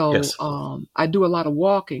 So Yes. I do a lot of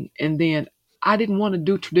walking, and then I didn't want to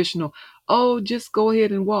do traditional. Oh, just go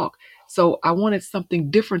ahead and walk. So I wanted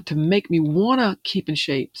something different to make me want to keep in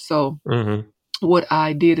shape. So Hmm. what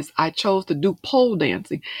I did is I chose to do pole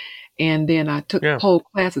dancing, and then I took Yeah. pole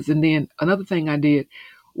classes. And then another thing I did,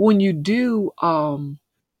 when you do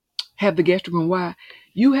have the gastric Y,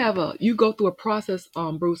 you go through a process,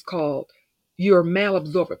 Bruce, called you're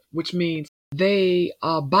malabsorptive, which means they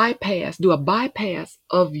do a bypass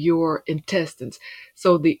of your intestines.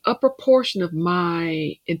 So the upper portion of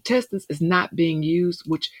my intestines is not being used,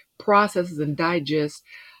 which processes and digests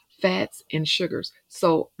fats and sugars.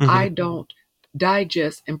 So Hmm. I don't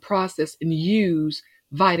digest and process and use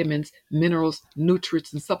vitamins, minerals,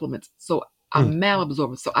 nutrients, and supplements. So Mm. I'm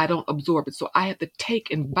malabsorbent, so I don't absorb it. So I have to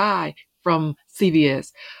take and buy from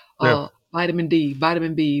CVS Yeah. vitamin D,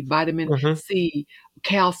 vitamin B, vitamin Hmm. C,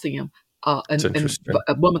 calcium, It's interesting.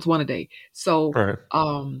 a woman's one a day. So All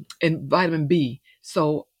right. and vitamin B.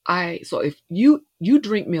 So if you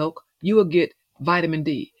drink milk, you will get vitamin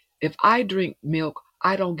D. If I drink milk,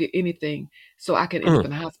 I don't get anything. So I can end up Mm.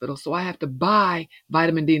 in the hospital. So I have to buy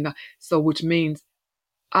vitamin D. So which means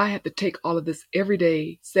I have to take all of this every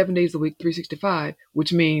day, 7 days a week, 365,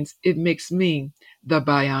 which means it makes me the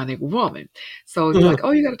bionic woman. So you're like, Hmm.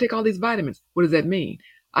 oh, you got to take all these vitamins. What does that mean?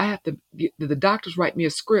 I have to get the doctors write me a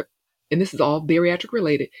script, and this is all bariatric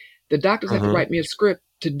related. The doctors have to Hmm. write me a script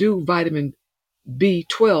to do vitamin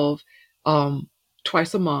B12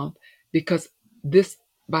 twice a month because this,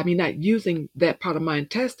 by me not using that part of my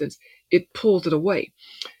intestines, it pulls it away.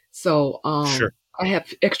 So Sure. I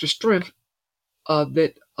have extra strength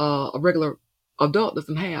that a regular adult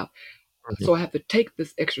doesn't have. Mhm. So I have to take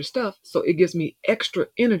this extra stuff. So it gives me extra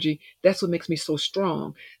energy. That's what makes me so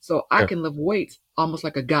strong. So I Yeah. can lift weights almost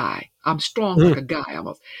like a guy. I'm strong Mm. like a guy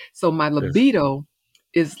almost. So my Yes. libido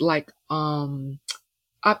is like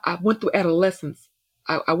I went through adolescence.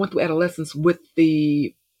 I went through adolescence with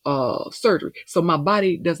the surgery. So my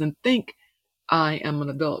body doesn't think I am an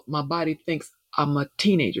adult. My body thinks I'm a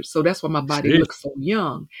teenager. So that's why my body Jeez. looks so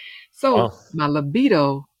young. So Wow. my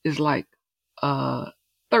libido is like a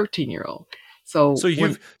 13-year-old. So So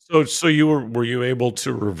when, you were you able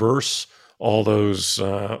to reverse all those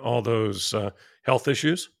health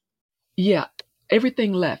issues? yeah,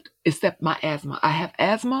 everything left except my asthma. I have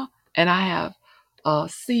asthma and I have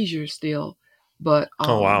seizures still, but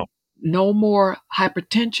Oh wow. no more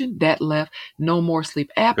hypertension. That left. No more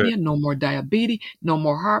sleep Good. apnea. No more diabetes. No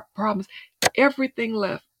more heart problems. Everything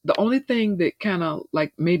left. The only thing that kind of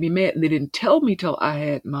like made me mad, and they didn't tell me till I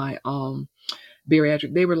had my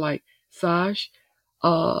bariatric. They were like, Saj,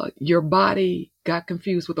 your body got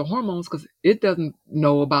confused with the hormones because it doesn't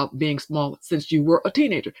know about being small since you were a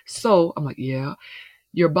teenager. So I'm like, yeah,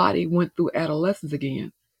 your body went through adolescence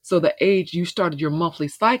again. So the age you started your monthly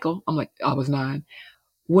cycle, I'm like, I was 9.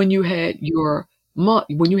 When you had your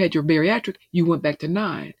when you had your bariatric, you went back to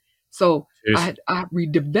 9. So Jeez. I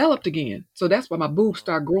redeveloped again. So that's why my boobs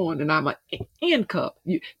start growing and I'm like end cup,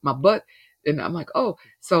 my butt, and I'm like, oh,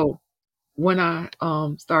 so when I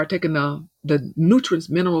started taking the nutrients,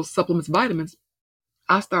 minerals, supplements, vitamins,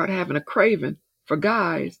 I started having a craving for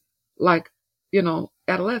guys like,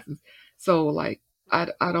 adolescents. So like I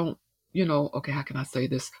don't, okay, how can I say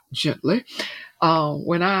this gently?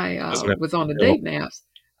 When I Doesn't have was to on be the ill. dating apps,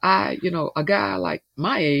 a guy like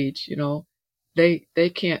my age, they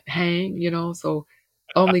can't hang, so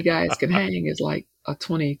only guys can hang is like a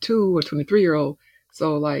 22 or 23-year-old.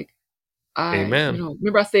 So like Amen.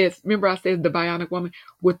 remember I said the bionic woman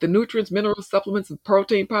with the nutrients, minerals, supplements, and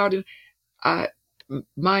protein powder. I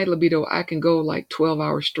my libido, I can go like 12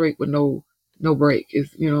 hours straight with no break.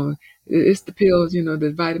 It's the pills,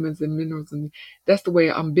 the vitamins and minerals, and that's the way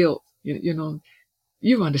I'm built.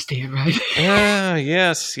 You understand, right? Ah,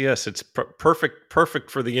 yes, yes. It's perfect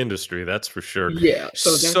for the industry. That's for sure. Yeah.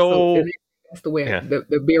 So that's so. So That's the way Yeah,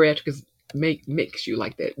 the bariatrics makes you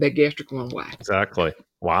like that. That gastric one wax. exactly.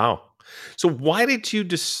 Wow. So why did you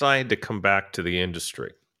decide to come back to the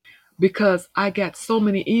industry? Because I got so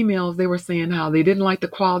many emails. They were saying how they didn't like the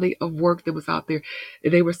quality of work that was out there.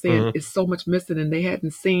 They were saying Hmm. it's so much missing, and they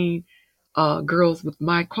hadn't seen girls with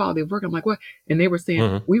my quality of work. I'm like, what? And they were saying,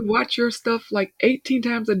 Hmm. we watch your stuff like 18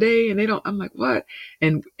 times a day, and they don't. I'm like, what?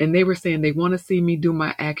 And they were saying they want to see me do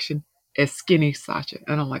my action as skinny Sasha,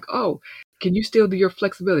 and I'm like, oh, can you still do your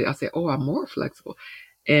flexibility? I said, oh, I'm more flexible,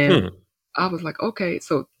 and Hmm. I was like, okay,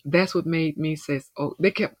 so that's what made me say, oh,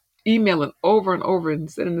 they kept emailing over and over and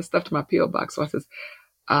sending this stuff to my PO box. So I says,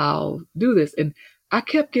 I'll do this, and I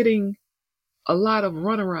kept getting a lot of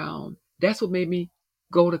runaround. That's what made me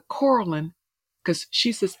go to Corlin, because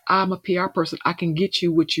she says I'm a PR person. I can get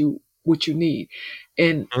you what you need.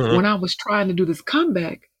 And Hmm. when I was trying to do this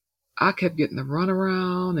comeback, I kept getting the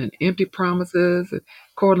runaround and empty promises. And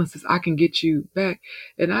Corlin says I can get you back,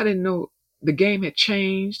 and I didn't know the game had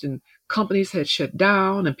changed and companies had shut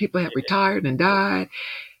down and people had retired and died.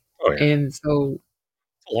 Oh yeah, And so,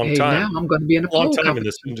 a long hey, now time. I'm going to be in a A long pole time in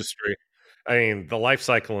this competition. industry. I mean, the life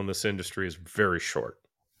cycle in this industry is very short.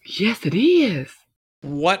 Yes, it is.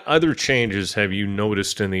 What other changes have you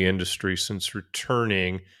noticed in the industry since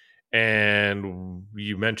returning? And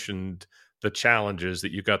you mentioned the challenges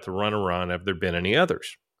that you got to run around. Have there been any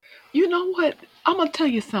others? You know what? I'm going to tell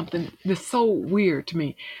you something that's so weird to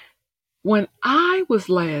me. When I was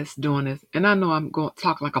last doing this, and I know I'm going to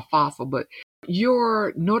talk like a fossil, but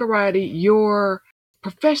your notoriety, your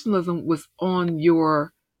professionalism was on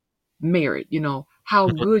your merit, how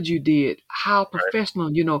Mhm. good you did, how Right.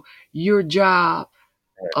 professional, your job,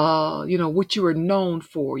 Right. what you were known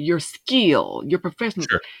for, your skill, your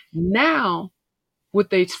professionalism. Sure. Now,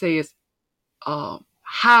 what they say is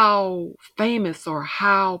how famous or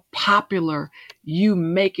how popular you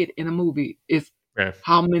make it in a movie is Yeah.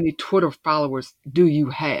 how many Twitter followers do you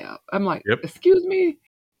have? I'm like, Yep. excuse me?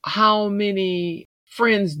 How many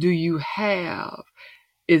friends do you have?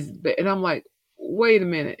 And I'm like, wait a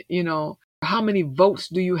minute, how many votes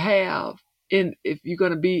do you have in if you're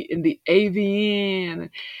going to be in the AVN?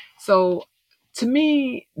 So to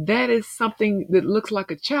me, that is something that looks like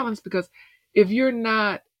a challenge, because if you're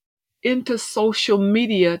not into social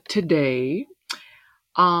media today,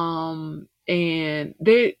 and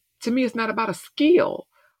they to me it's not about a skill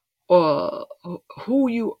or who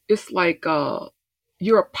you it's like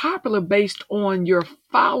you're popular based on your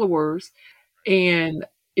followers. And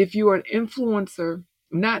if you're an influencer,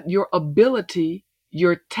 not your ability,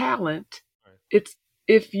 your talent, Right. it's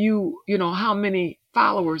if you know how many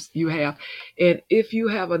followers you have. And if you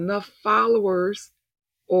have enough followers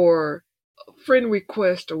or friend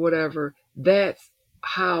request or whatever, that's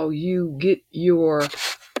how you get your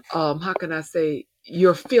how can I say,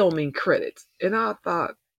 your filming credits. And I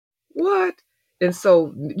thought, what? And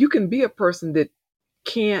so you can be a person that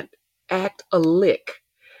can't act a lick,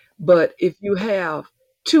 but if you have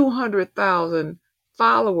 200,000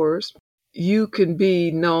 followers, you can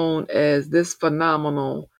be known as this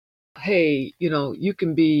phenomenal. Hey, you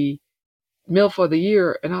can be MILF of the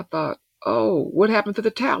year. And I thought, oh, what happened to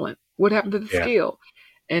the talent? What happened to the Yeah. skill?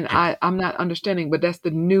 And I'm not understanding, but that's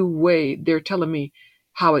the new way they're telling me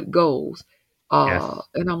how it goes. Yeah.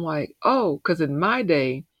 And I'm like, oh, because in my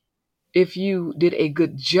day, if you did a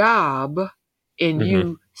good job and Hmm.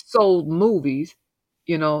 you sold movies,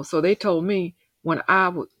 so they told me when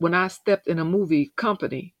I stepped in a movie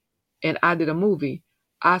company and I did a movie,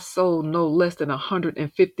 I sold no less than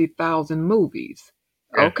 150,000 movies.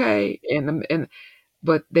 Yeah. Okay, and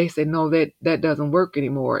but they say no, that doesn't work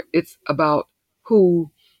anymore. It's about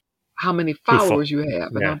how many Who fo- followers you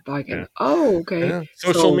have, and Yeah. I'm thinking, Yeah. oh, okay, Yeah.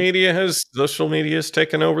 so Social media has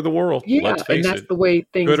taken over the world. Let's yeah, and face that's it. the way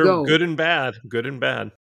things go. Good and bad. Good and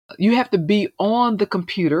bad. You have to be on the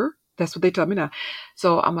computer. That's what they tell me now.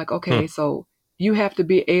 So I'm like, Hmm. okay, so you have to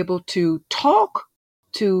be able to talk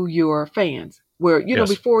to your fans. Where Yes.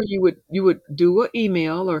 before you would do an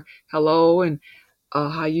email or hello and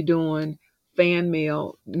how you doing, fan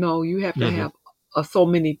mail. No, you have to Hmm. have so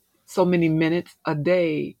many minutes a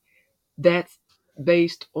day. That's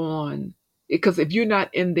based on because if you're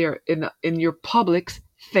not in there in your public's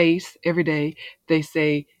face every day, they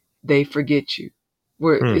say they forget you.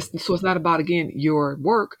 Where Hmm. it's not about again your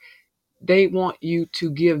work. They want you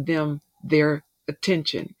to give them their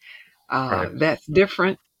attention. Right. That's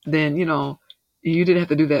different than you didn't have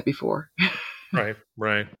to do that before. Right.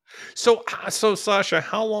 Right. So Sasha,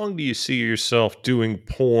 how long do you see yourself doing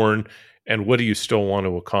porn, and what do you still want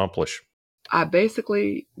to accomplish? I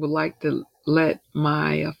basically would like to let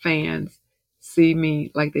my fans see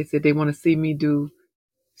me, like they said, they want to see me do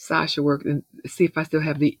Sasha worked and see if I still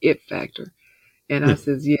have the it factor. And I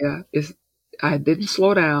says, yeah, I didn't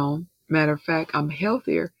slow down. Matter of fact, I'm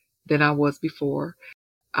healthier than I was before.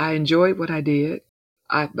 I enjoyed what I did.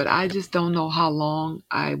 But I just don't know how long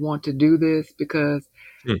I want to do this because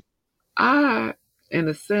I, in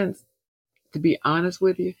a sense, to be honest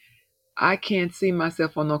with you, I can't see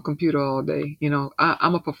myself on no computer all day.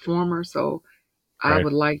 I'm a performer, so I Right.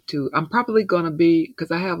 would like to. I'm probably going to be,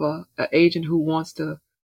 because I have a agent who wants to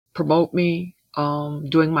promote me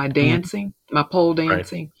doing my dancing, my pole Right.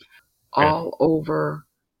 dancing Okay. all over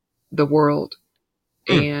the world.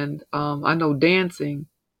 And I know dancing,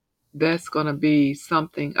 that's going to be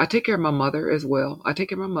something. I take care of my mother as well. I take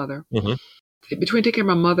care of my mother. Between taking care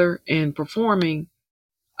of my mother and performing,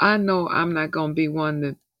 I know I'm not going to be one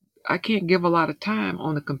that I can't give a lot of time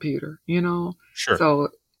on the computer, Sure. So,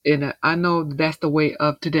 and I know that's the way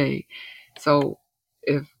of today. So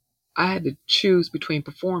if I had to choose between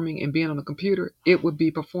performing and being on the computer, it would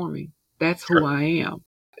be performing. That's who Sure. I am.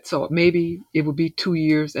 So maybe it would be 2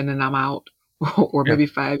 years and then I'm out, or maybe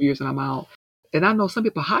 5 years and I'm out. And I know some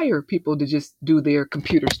people hire people to just do their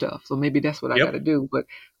computer stuff. So maybe that's what I got to do. But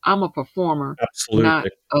I'm a performer, not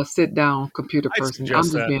Absolutely. a sit down computer I'd person. I'm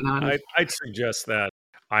suggest just that. being honest. I'd suggest that.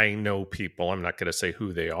 I know people, I'm not going to say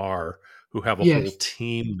who they are, who have a whole Yes.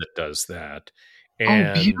 team that does that. Oh,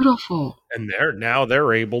 And beautiful.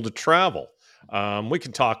 they're able to travel. We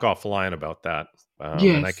can talk offline about that.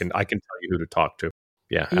 And I Yes. can tell you who to talk to.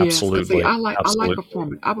 Yeah, Yes, because see, absolutely. I like Absolutely.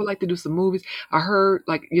 performing. I would like to do some movies. I heard,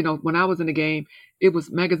 like, when I was in the game, it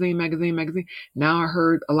was magazine. Now I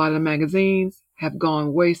heard a lot of the magazines have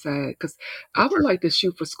gone wayside because I would Sure. like to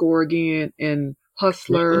shoot for Score again and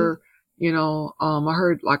Hustler. I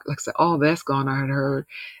heard, like I said, all that's gone. I had heard,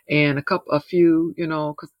 and a few,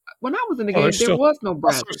 because when I was in the game, There's there still was no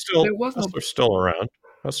Bradford. There was no. Hustler's still around.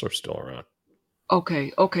 Hustler's still around.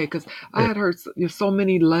 Okay, because I Yeah. had heard so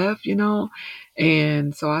many left,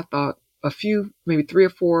 and so I thought a few, maybe 3 or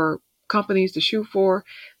 4 companies to shoot for,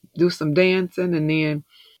 do some dancing, and then,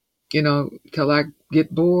 till I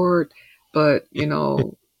get bored, but, and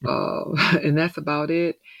that's about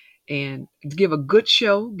it. And give a good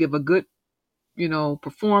show, give a good,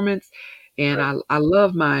 performance. And Right. I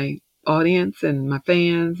love my audience and my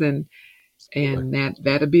fans, and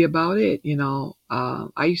that'd be about it.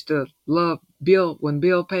 I used to love Bill. When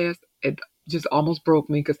Bill passed, it just almost broke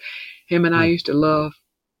me because him and I used to love,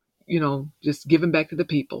 just giving back to the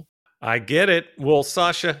people. I get it. Well,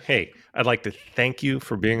 Sasha, hey, I'd like to thank you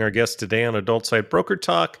for being our guest today on Adult Site Broker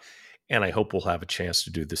Talk, and I hope we'll have a chance to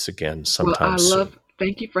do this again sometime soon.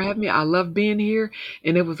 Thank you for having me. I love being here,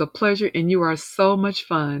 and it was a pleasure, and you are so much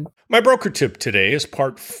fun. My broker tip today is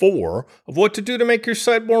part 4 of what to do to make your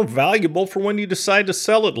site more valuable for when you decide to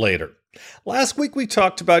sell it later. Last week we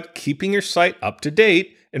talked about keeping your site up to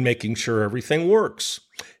date and making sure everything works.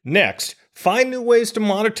 Next, find new ways to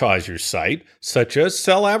monetize your site, such as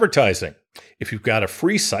sell advertising. If you've got a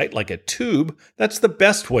free site like a tube, that's the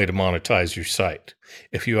best way to monetize your site.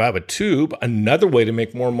 If you have a tube, another way to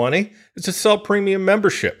make more money is to sell premium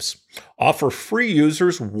memberships. Offer free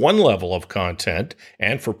users one level of content,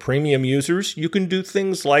 and for premium users, you can do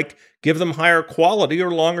things like give them higher quality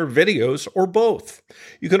or longer videos, or both.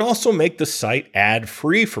 You can also make the site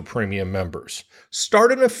ad-free for premium members.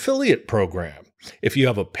 Start an affiliate program. If you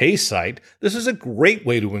have a pay site, this is a great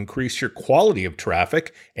way to increase your quality of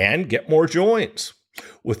traffic and get more joins.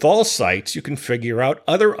 With all sites, you can figure out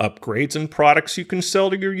other upgrades and products you can sell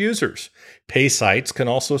to your users. Pay sites can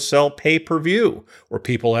also sell pay-per-view, where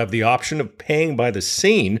people have the option of paying by the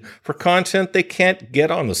scene for content they can't get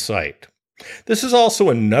on the site. This is also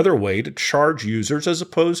another way to charge users as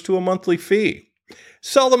opposed to a monthly fee.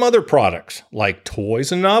 Sell them other products, like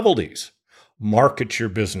toys and novelties. Market your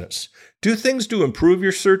business. Do things to improve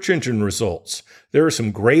your search engine results. There are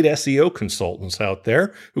some great SEO consultants out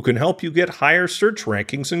there who can help you get higher search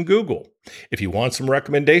rankings in Google. If you want some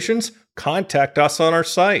recommendations, contact us on our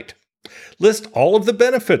site. List all of the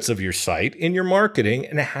benefits of your site in your marketing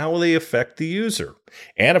and how they affect the user.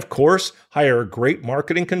 And of course, hire a great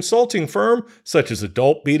marketing consulting firm such as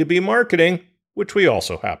Adult B2B Marketing, which we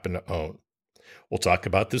also happen to own. We'll talk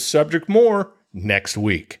about this subject more next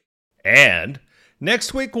week. And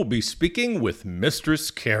next week we'll be speaking with Mistress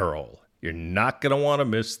Carol. You're not going to want to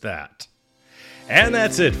miss that. And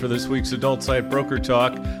that's it for this week's Adult Site Broker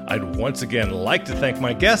Talk. I'd once again like to thank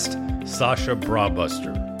my guest, Sasha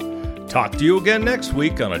Braubuster. Talk to you again next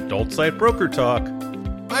week on Adult Site Broker Talk.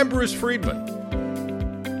 I'm Bruce Friedman.